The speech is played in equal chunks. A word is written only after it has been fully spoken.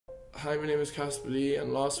Hi, my name is Caspar,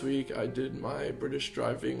 and last week I did my British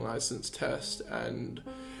driving license test and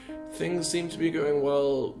things seem to be going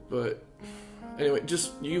well, but anyway,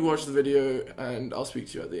 just you watch the video and I'll speak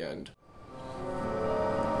to you at the end.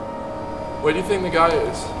 Where do you think the guy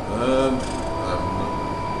is?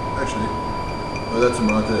 Actually, oh, that's him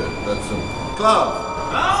right there. That's him. Clive!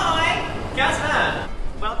 Hi! Caspar!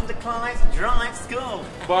 Welcome to Clive's Drive School.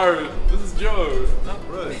 Byron, this is Joe. Oh,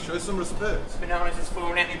 right, show some respect. Bananas has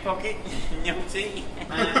fallen out of your pocket. Naughty.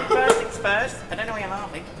 First things first, I don't know why you're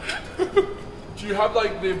laughing. Do you have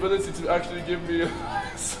like the ability to actually give me a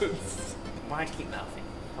license? Why do you keep laughing?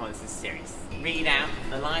 Oh, this is serious. Read out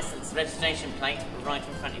the license registration plate right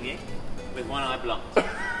in front of you with one eye blocked.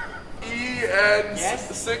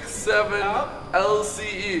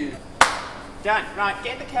 EN67LCE. Done. Right,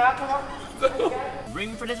 get in the car, come on.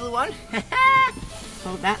 Room for a little one?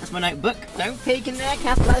 Hold that, that's my notebook. Don't peek in there,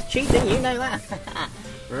 Caspar, that's cheating, you know that.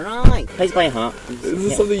 Right, please by your heart. Is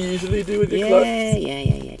this something you usually do with your clothes?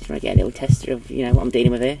 Yeah. Just want to get a little tester of, you know, what I'm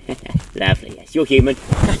dealing with here. Lovely, yes, you're human.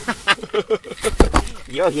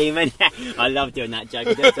 You're human. I love doing that joke.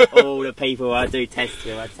 I do it to all the people I do tests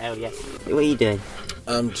to, I tell you. What are you doing?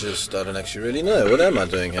 I don't actually really know. What am I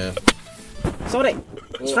doing here? Sort it.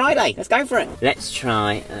 It's Friday, let's go for it. Let's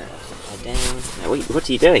try... down. What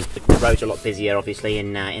are you doing? The roads are a lot busier, obviously,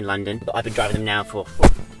 in London. But I've been driving them now for...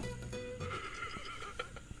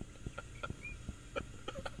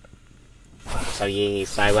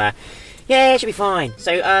 yeah, it should be fine.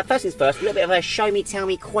 So, first things first, a little bit of a show me, tell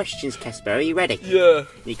me questions, Caspar. Are you ready? Yeah.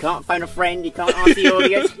 You can't phone a friend, you can't ask the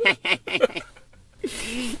audience.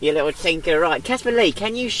 You little tinker. Right, Caspar Lee,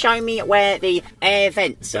 can you show me where the air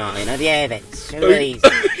vents are? You know, the air vents. Show me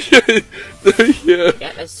these.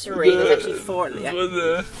 Yeah, there's three. There's actually four. There's one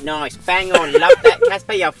there. Nice, bang on. Love that,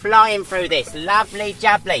 Caspar. You're flying through this. Lovely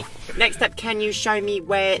jubbly. Next up, can you show me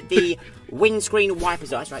where the windscreen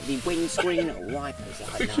wipers are? That's right, the windscreen wipers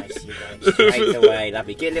are. Nice, you go straight away.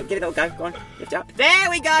 Lovely. Give it a little go. Go on, lift it up. There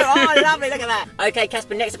we go. Oh, lovely. Look at that. Okay,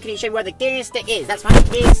 Caspar. Next up, can you show me where the gear stick is? That's right,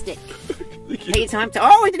 the gear stick. Take your time to.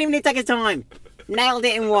 Oh, he didn't even need to take his time. Nailed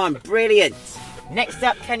it in one. Brilliant. Next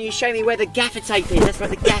up, can you show me where the gaffer tape is? That's right,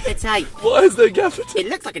 the gaffer tape. What is the gaffer tape? It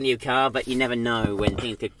looks like a new car, but you never know when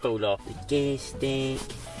things could fall off. The gear stick.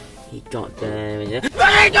 He got the... What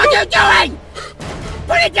are you doing?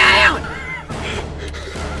 Put it down!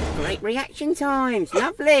 Great reaction times.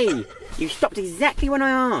 Lovely. You stopped exactly when I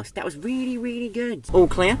asked. That was really, really good. All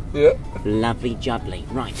clear? Yeah. Lovely jubbly.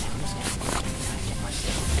 Right, now let's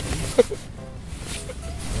go.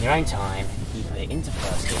 In your own time, you put it into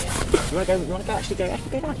first gear. You want to go, actually go down.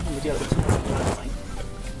 We'll do a little time.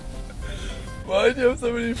 Why do you have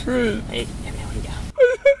so many fruits? Hey, let me go.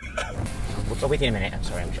 I'll be in a minute. I'm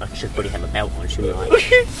sorry, I should probably have my belt on, shouldn't I?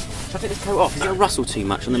 Should I take this coat off? Is it a rustle too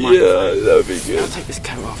much on the microphone? Yeah, that would be good. I'll take this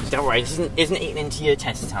coat off. Don't worry, this isn't eating into your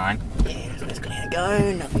test time. Yeah, let's go.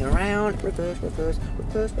 Nothing around. Reverse.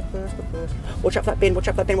 Watch out for that bin. Watch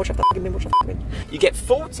out for that bin. You get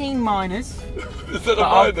 14 minors. Is that a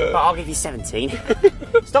minor? But I'll give you 17.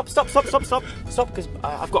 Stop, because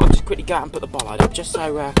I've got to just quickly go out and put the bollard up, just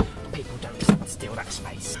so people don't steal that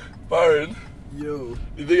space. Byron. Yo.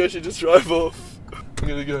 You think I should just drive off? I'm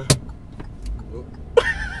gonna go. Oh.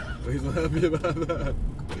 He's not happy about that.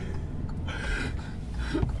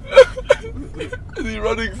 Is he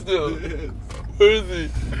running still? Yes. Where is he?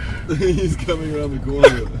 He's coming around the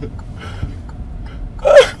corner.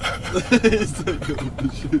 He's taking off the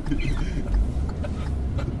shoes.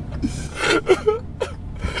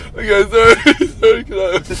 Okay, sorry,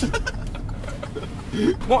 Clive.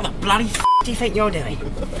 What the bloody f*** do you think you're doing?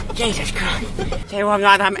 Jesus Christ. Tell you what, I've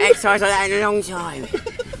not had exercise like that in a long time.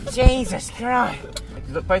 Jesus Christ.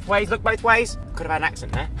 Look both ways. Could have had an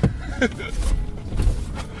accent there.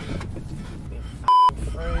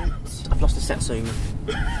 I've lost a Satsuma.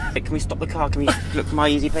 Hey, can we stop the car? Can we look for my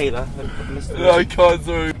easy peeler? No, I can't,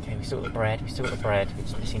 sorry. Okay, we still got the bread. We're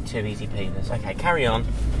just missing 2 easy peelers. Okay, carry on.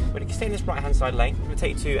 We're going to stay in this right-hand side lane. I'm going to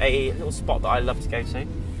take you to a little spot that I love to go to.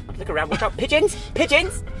 Look around, watch out. Pigeons!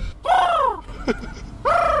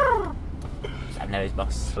 Sam knows,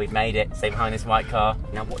 boss. We've made it. Stay behind this white car.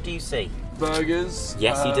 Now, what do you see? Burgers.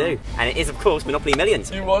 Yes, you do. And it is, of course, Monopoly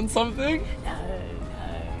Millions. You want something? No.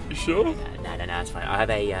 You sure? No, it's fine. I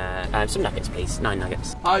have some nuggets, please. 9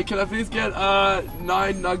 nuggets. Hi, can I please get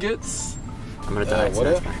 9 nuggets? I'm gonna die. So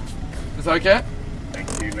that's fine. Is that okay?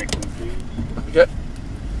 Thank you, make them Okay.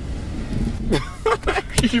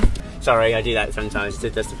 Sorry, I do that sometimes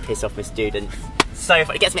just to piss off my students. So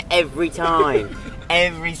funny. It gets me every time.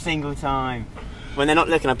 Every single time. When they're not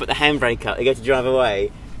looking, I put the handbrake up, they go to drive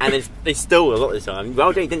away, and they stall a lot of the time.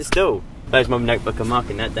 Well done, you didn't stall. There's my notebook. I'm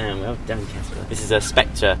marking that down. Well done, Caspar. This is a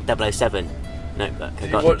Spectre 007 notebook.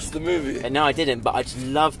 Did you watch the movie? No, I didn't, but I just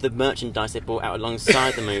love the merchandise they brought out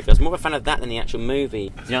alongside the movie. I was more of a fan of that than the actual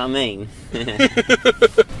movie. Do you know what I mean?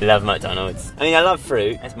 Love McDonald's. I mean, I love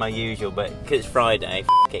fruit. That's my usual, but because it's Friday,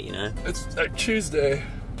 f it, you know. It's Tuesday.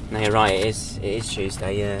 No, you're right. It is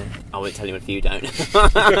Tuesday. Yeah. I won't tell you if you don't.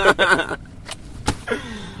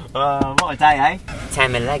 What a day, eh?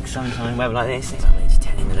 Tan my legs sometime, weather like this. It's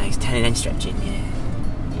tanning the legs, tanning and stretching, yeah.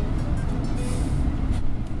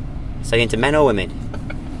 So you into men or women?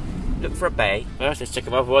 Look for a bay. First, let's check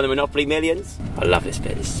about one of the Monopoly Millions. I love this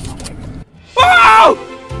bit. This is my favourite. Whoa!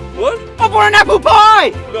 What? I bought an apple pie!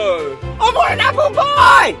 No. I bought an apple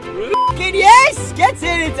pie! Really? Fucking yes! Get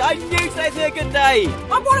in! I knew today's a good day!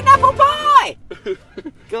 I bought an apple pie!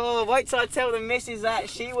 God, wait till I tell the missus that.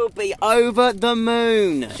 She will be over the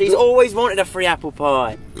moon. She's always wanted a free apple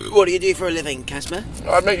pie. What do you do for a living, Caspar?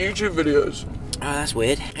 I make YouTube videos. Oh, that's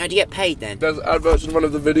weird. How do you get paid then? There's adverts in one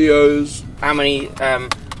of the videos. How many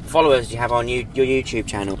followers do you have on your YouTube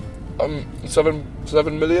channel?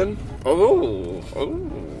 7 million. Oh.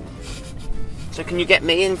 So can you get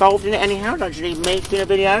me involved in it anyhow? Don't you need me in a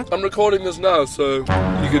video? I'm recording this now, so you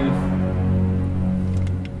can...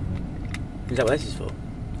 Is that what this is for?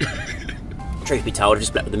 Truth be told, I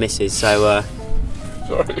just slept with the missus, so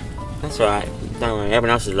Sorry. that's alright. Don't worry, everyone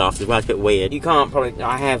else has laughed as well. It's a bit weird. You can't probably...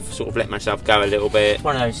 I have sort of let myself go a little bit. It's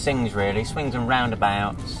one of those things, really. Swings and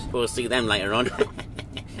roundabouts. We'll see them later on.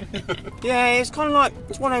 Yeah, it's kind of like...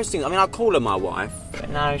 It's one of those things. I mean, I call her my wife. But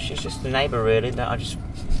no, she's just a neighbour, really, that I just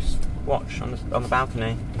watch on the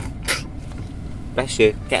balcony. Bless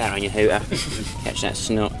you. Get that on your hooter. Catch that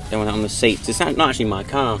snot. Don't want that on the seats. It's not actually my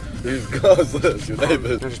car. These cars, that's your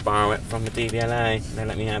neighbours. I just borrow it from the DVLA. They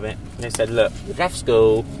let me have it. They said, look, you've left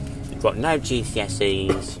school, you've got no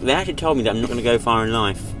GCSEs. They actually told me that I'm not going to go far in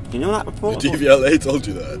life. You know that before? The DVLA told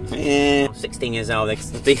you that? Yeah. 16 years old, the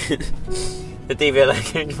DVLA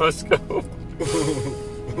came to my school.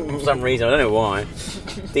 For some reason, I don't know why.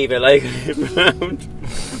 DVLA came round.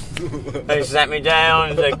 They sat me down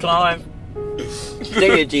and said, Clive, do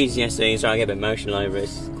your GCSE, so I get a bit emotional over it.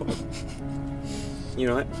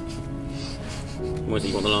 You right? Was it,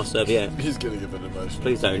 you want the last serviette? He's getting a bit emotional.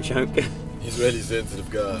 Please don't choke. He's a really sensitive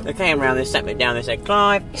guy. They came around, they sat me down, they said,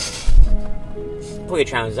 Clive, pull your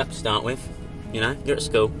trousers up to start with. You know, you're at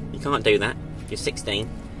school, you can't do that. You're 16.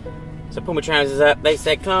 So pull my trousers up, they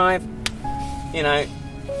said, Clive, you know,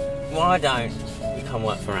 why don't you come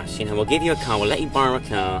work for us? You know, we'll give you a car, we'll let you borrow a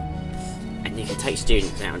car, and you can take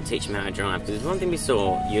students out and teach them how to drive. Because one thing we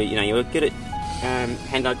saw, you know, you were good at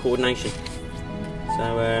hand-eye coordination.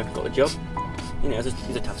 So got a job. You know, it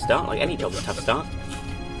was a tough start. Like any job's a tough start.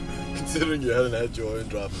 Considering you hadn't had your own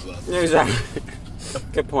driver's license. Exactly.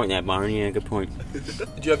 Good point there, Byron. Yeah, good point.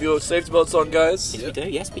 Did you have your safety belts on, guys? Yes, we do.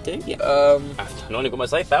 Yes, we do. Yeah. I've not only got my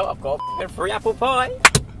safe belt, I've got a free apple pie.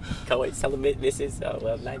 Can't wait to tell the missus. Oh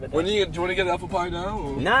well, neighbour. When do you want to get an apple pie now?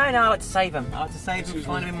 Or? No, I like to save them. I like to save them,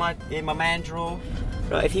 find them in my man drawer.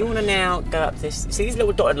 Right, if you want to now go up this, see these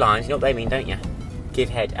little dotted lines. You know what they mean, don't you? Give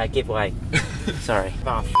head, give way. Sorry.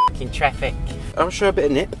 Oh, f***ing traffic. I'll show a bit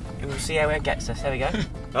of nip, and we'll see how it gets us. There we go.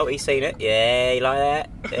 Oh, he's seen it. Yeah, you like that?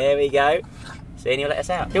 There we go. See, and he'll let us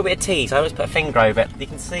out. A little bit of tease. I always put a finger over it. You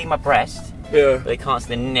can see my breast. Yeah. But they can't see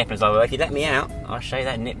the nip. And it's like, well, if you let me out, I'll show you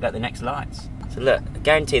that nip at the next lights. So look, I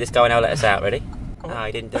guarantee this guy will now let us out. Ready? Oh,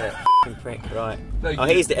 he didn't do it. F***ing prick. Right. No, He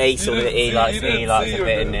likes a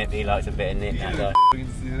bit of nip. He likes a bit of nip. That guy.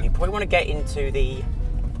 You probably want to get into the.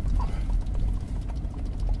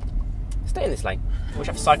 Stay in this lane. We should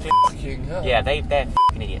have cycling. Yeah, they're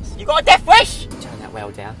f***ing idiots. You got a death wish! Turn that well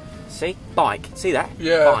down. See? Bike. See that?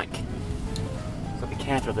 Yeah. Bike. Got to be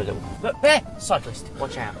careful of the little. Look there! Cyclist.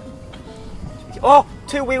 Watch out. Oh!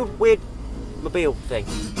 Two-wheeled weird mobile thing.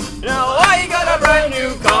 Now I got a brand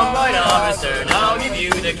new combine harvester, and I'll give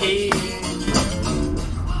you the key.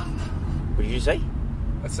 What did you say?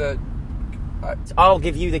 I said... I'll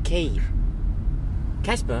give you the key.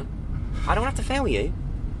 Caspar, I don't have to fail you.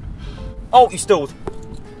 Oh, you stalled.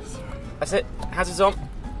 That's it. Hazards on.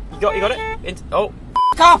 You got it? Oh.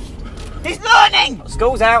 Off! He's learning!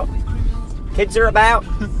 School's out. Kids are about.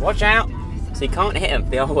 Watch out. So you can't hit him.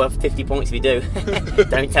 They are worth 50 points if you do.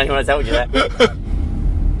 Don't tell anyone I told you that.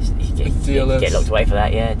 You get locked away for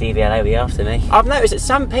that, yeah. DVLA will be after me. I've noticed that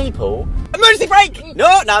some people... Emergency brake!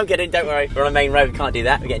 No, I'm kidding. Don't worry. We're on the main road. We can't do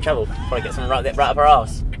that. We get in trouble. Probably get someone right up our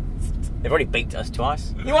arse. They've already beaked us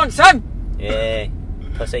twice. You want some? Yeah.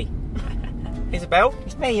 Pussy. Isabel,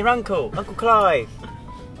 it's me, your uncle, Uncle Clive.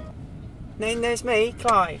 No, it's me,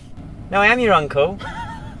 Clive. No, I am your uncle.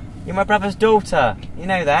 You're my brother's daughter. You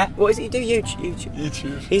know that. What is it you do? YouTube.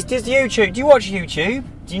 YouTube. He does YouTube. Do you watch YouTube?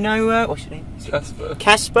 Do you know, what's your name? Caspar.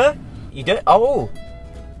 Caspar? You do? Oh.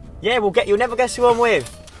 Yeah, you'll never guess who I'm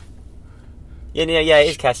with. Yeah, it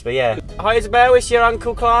is Caspar, yeah. Hi Isabel, it's your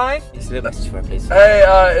Uncle Clive. Just a little message for her, please.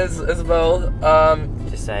 Hey, Isabel.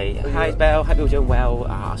 Just say, hi Isabel, hope you're doing well.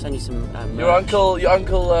 I'll send you some Your uncle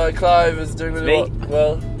Clive is doing really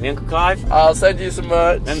well. Me Uncle Clive? I'll send you some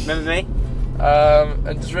merch. Remember me?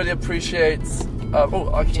 And just really appreciates. I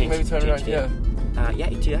can maybe turn around. Yeah. Yeah,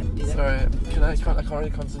 you do that. Sorry, I can't really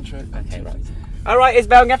concentrate. Okay, right. All right,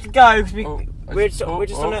 Isabel, I'm gonna have to go because we're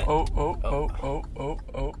just on a.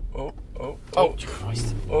 Oh,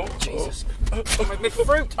 Christ! Oh, Jesus! Make me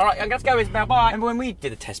fruit. All right, I'm gonna have to go, Isabel. Bye. Remember when we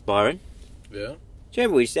did the test, Byron? Yeah. Do you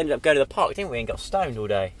remember we just ended up going to the park, didn't we, and got stoned all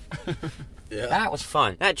day? Yeah. That was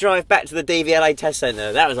fun. That drive back to the DVLA test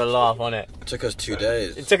centre, that was a laugh, wasn't it? It took us 2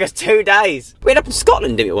 days. It took us 2 days. We ended up in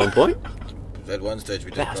Scotland, didn't we, at one point? We had one stage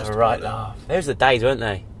we did. That was a right laugh. Those were the days, weren't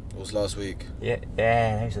they? It was last week. Yeah,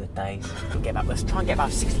 those are the days. Let's try and get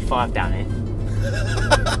about 65 down here.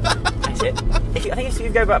 That's it. I think if you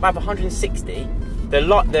go about 160,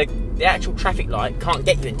 the actual traffic light can't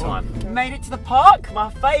get you in time. Made it to the park, my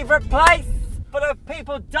favourite place, full of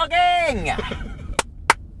people jogging.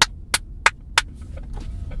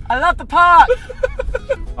 I love the park.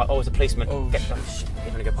 Oh, there's a policeman. Oh, shit.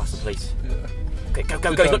 You're gonna go past the police. Yeah. Okay,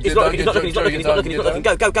 go. He's not looking.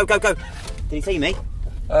 Go. Did he see me?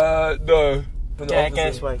 No. Yeah, go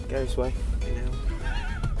this way.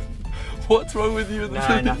 What's wrong with you?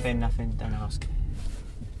 No, nothing. Don't ask.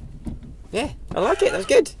 Yeah, I like it. That was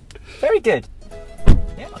good. Very good.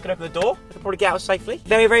 Yeah, I can open the door. I can probably get out safely.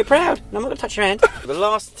 Very, very proud. No, I'm not going to touch your hand. The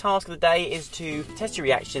last task of the day is to test your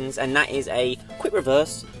reactions, and that is a quick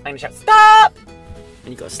reverse. I'm going to shout, stop! And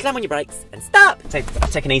you've got to slam on your brakes and stop. I'll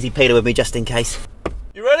take an easy peeler with me just in case.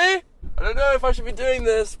 You ready? I don't know if I should be doing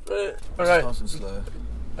this, but... Alright. Nice and slow.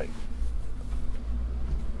 Yeah,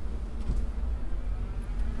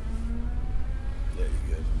 you're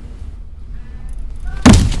good.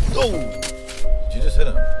 Oh! Did you just hit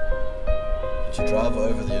him? Did you drive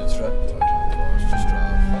over the instructor? Just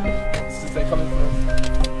drive. Since they're coming from...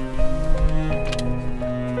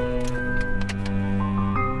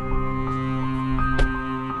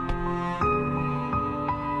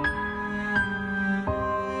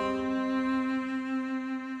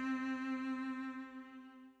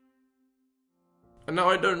 And now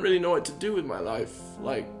I don't really know what to do with my life.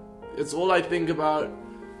 Like, it's all I think about,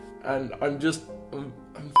 and I'm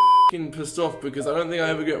f***ing pissed off because I don't think I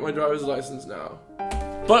ever get my driver's license now.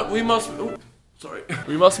 But we must... Oh, sorry.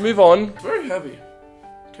 We must move on. It's very heavy.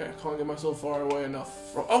 Okay, I can't get myself far away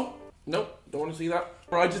enough from... Oh! Nope, don't want to see that.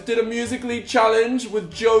 I just did a Musical.ly challenge with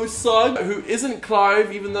Joe Sugg, who isn't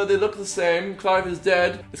Clive, even though they look the same. Clive is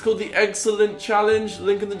dead. It's called the Excellent Challenge.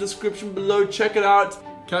 Link in the description below. Check it out.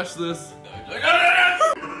 Catch this.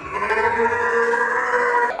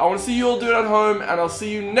 I want to see you all do it at home, and I'll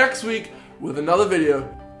see you next week with another video.